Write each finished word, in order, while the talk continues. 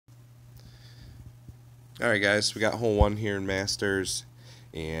Alright guys, we got hole 1 here in Masters,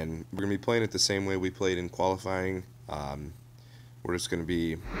 and we're going to be playing it the same way we played in qualifying. We're just going to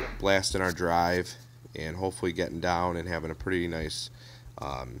be blasting our drive and hopefully getting down and having a pretty nice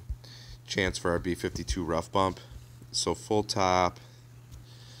chance for our B52 rough bump. So full top,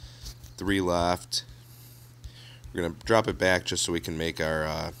 3 left. We're going to drop it back just so we can make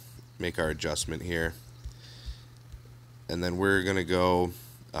our adjustment here. And then we're going to go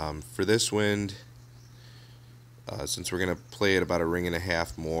for this wind. Since we're going to play it about a ring and a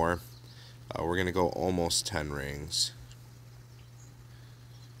half more, we're going to go almost 10 rings.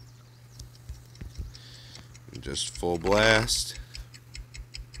 And just full blast.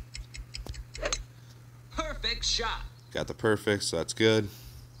 Perfect shot. Got the perfect, so that's good.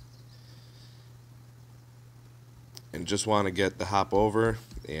 And just want to get the hop over,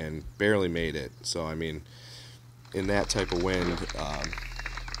 and barely made it. So I mean, in that type of wind,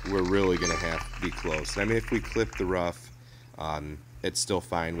 we're really going to have to be close. I mean, if we clip the rough, it's still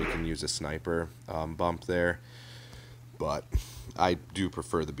fine. We can use a sniper bump there, but I do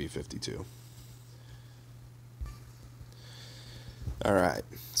prefer the B52. Alright,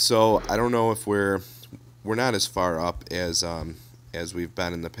 so I don't know if we're not as far up as we've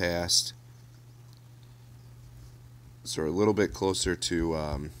been in the past. So we're a little bit closer to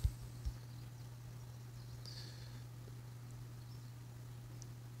a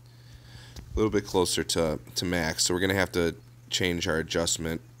little bit closer to max, so we're gonna have to change our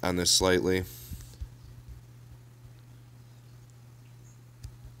adjustment on this slightly.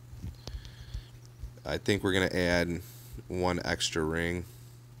 I think we're gonna add 1 extra ring.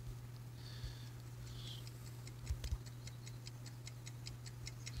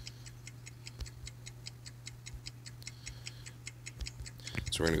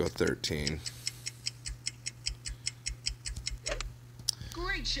 So we're gonna go 13.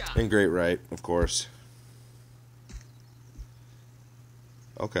 Great shot. And great right, of course.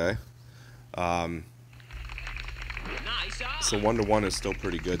 Okay. Nice So 1-to-1 is still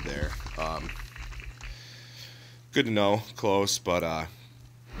pretty good there. Good to know, close, but I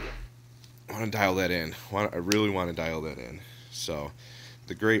want to dial that in. I really want to dial that in. So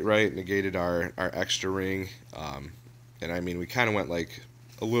the great right negated our extra ring, and I mean we kind of went like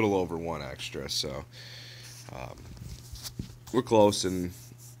a little over 1 extra, so we're close and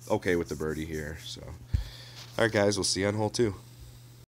okay with the birdie here. So, all right, guys, we'll see you on hole 2.